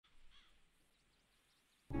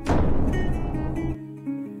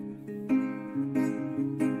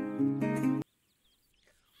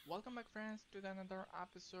guys to another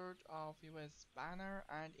episode of US Banner,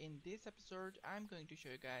 and in this episode I'm going to show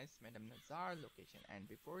you guys Madam Nazar location. And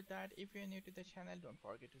before that, if you're new to the channel, don't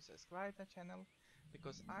forget to subscribe the channel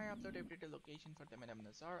because I upload everyday location for the Madam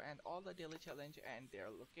Nazar and all the daily challenge and their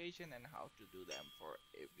location and how to do them for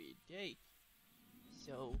every day.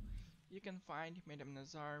 So you can find Madam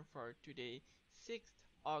Nazar for today 6th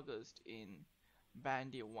August in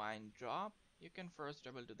Bandy Wine Drop. You can first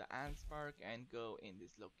travel to the Ants Park and go in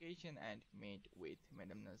this location and meet with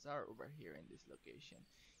Madam Nazar over here in this location.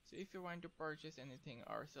 So if you want to purchase anything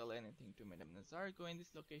or sell anything to Madam Nazar, go in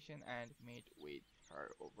this location and meet with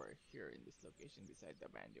her over here in this location beside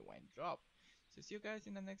the Bandy Wine Drop. So see you guys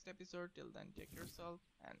in the next episode. Till then, take care yourself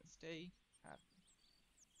and stay happy.